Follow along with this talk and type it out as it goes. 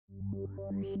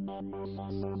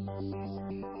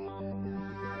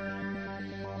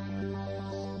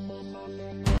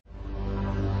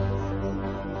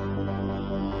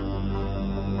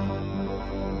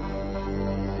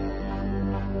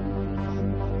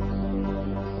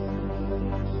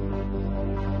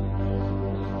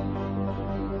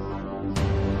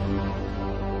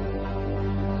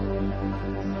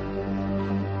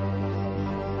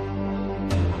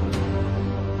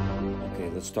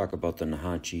Let's talk about the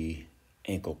Nahanchi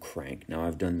ankle crank. Now,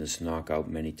 I've done this knockout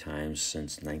many times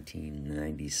since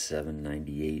 1997,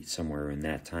 98, somewhere in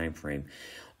that time frame,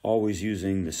 always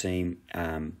using the same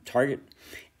target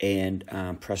and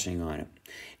pressing on it.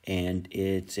 And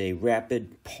it's a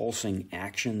rapid pulsing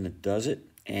action that does it.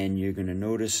 And you're going to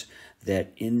notice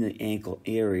that in the ankle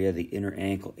area, the inner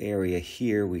ankle area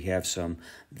here, we have some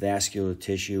vascular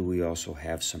tissue. We also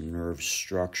have some nerve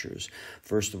structures.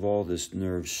 First of all, this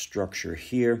nerve structure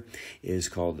here is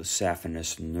called the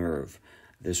saphenous nerve.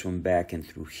 This one back and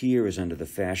through here is under the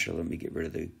fascia. Let me get rid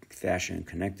of the fascia and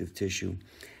connective tissue.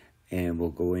 And we'll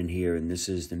go in here, and this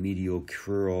is the medial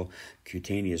crural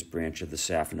cutaneous branch of the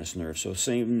saphenous nerve. So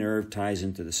same nerve ties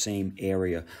into the same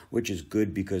area, which is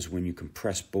good because when you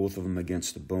compress both of them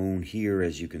against the bone here,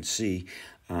 as you can see,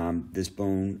 this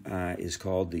bone is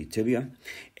called the tibia.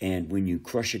 And when you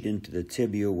crush it into the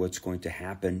tibia, what's going to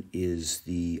happen is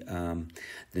the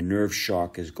nerve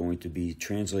shock is going to be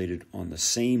translated on the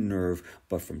same nerve,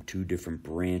 but from two different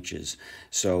branches.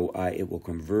 So it will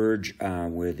converge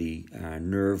where the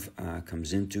nerve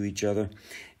comes into each other,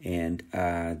 and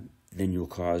then you'll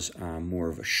cause more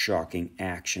of a shocking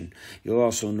action. You'll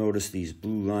also notice these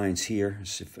blue lines here.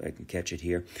 Let's see if I can catch it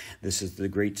here. This is the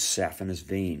great saphenous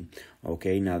vein.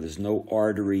 Okay, now there's no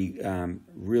artery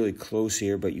really close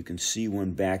here, but you can see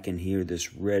one back in here,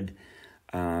 this red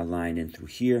line in through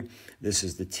here. This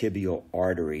is the tibial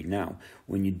artery. Now,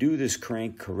 when you do this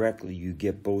crank correctly, you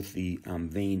get both the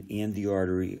vein and the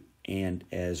artery, and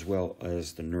as well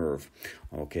as the nerve.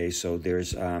 Okay, so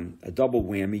there's a double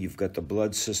whammy. You've got the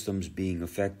blood systems being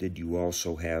affected. You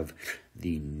also have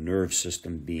the nerve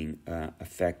system being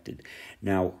affected.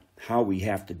 Now, how we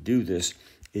have to do this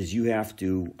is you have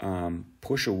to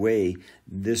push away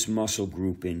this muscle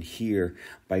group in here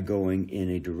by going in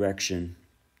a direction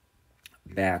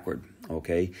backward,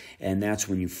 okay? And that's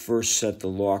when you first set the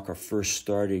lock, or first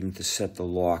starting to set the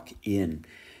lock in.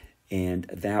 And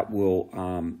that will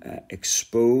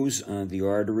expose the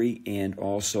artery and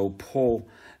also pull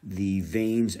the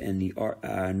veins and the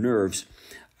nerves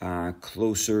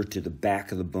closer to the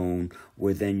back of the bone,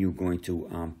 where then you're going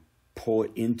to pull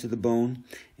it into the bone.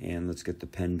 And let's get the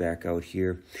pen back out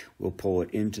here. We'll pull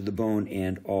it into the bone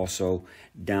and also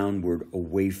downward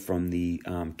away from the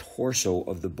torso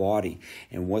of the body.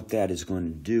 And what that is going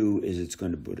to do is it's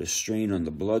going to put a strain on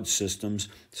the blood systems,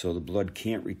 so the blood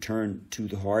can't return to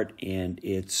the heart, and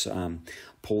it's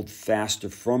pulled faster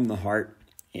from the heart,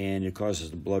 and it causes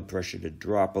the blood pressure to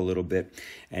drop a little bit.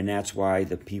 And that's why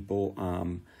the people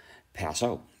pass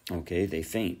out, okay? They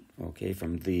faint, okay,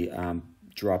 from the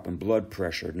drop in blood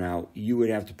pressure. Now, you would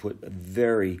have to put a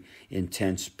very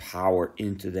intense power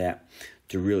into that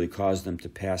to really cause them to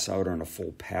pass out on a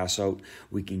full pass out.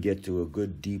 We can get to a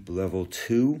good deep level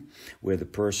 2 where the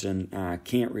person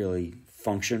can't really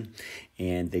function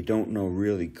and they don't know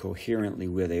really coherently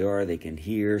where they are. They can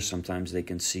hear, sometimes they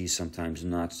can see, sometimes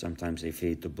not, sometimes they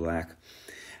fade to black.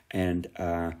 And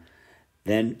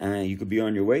then you could be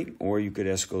on your way, or you could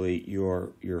escalate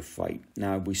your fight.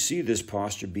 Now, we see this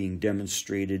posture being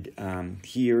demonstrated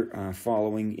here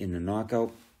following in the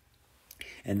knockout.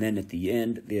 And then at the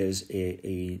end, there's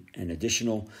an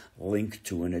additional link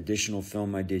to an additional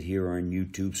film I did here on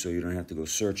YouTube, so you don't have to go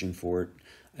searching for it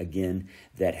again,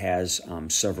 that has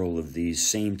several of these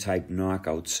same type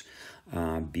knockouts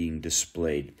being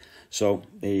displayed. So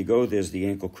there you go. There's the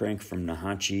ankle crank from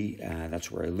Nahanchi. That's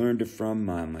where I learned it from,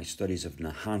 my studies of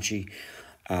Nahanchi.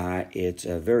 It's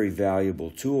a very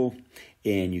valuable tool,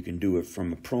 and you can do it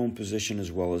from a prone position as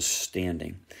well as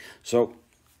standing. So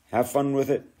have fun with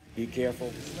it. Be careful.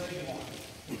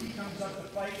 If he comes up to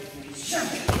fight with me,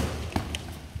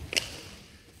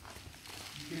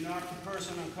 you can knock the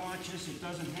person unconscious. It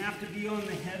doesn't have to be on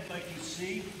the head like you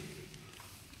see.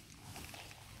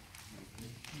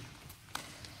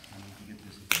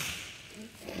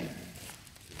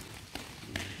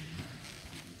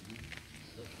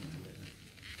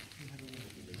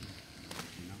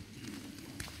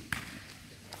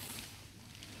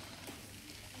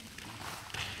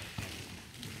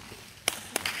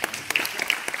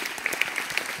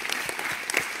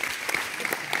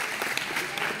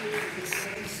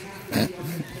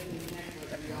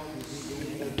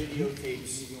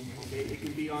 Videotapes.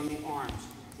 on the arms.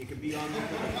 It could be on the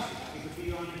legs. It could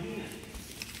be on the hand.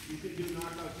 You can do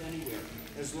knockouts anywhere,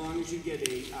 as long as you get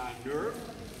a nerve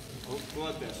or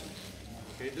blood vessel.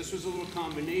 Okay, this was a little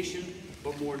combination,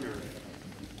 but more nerve.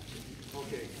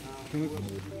 Okay.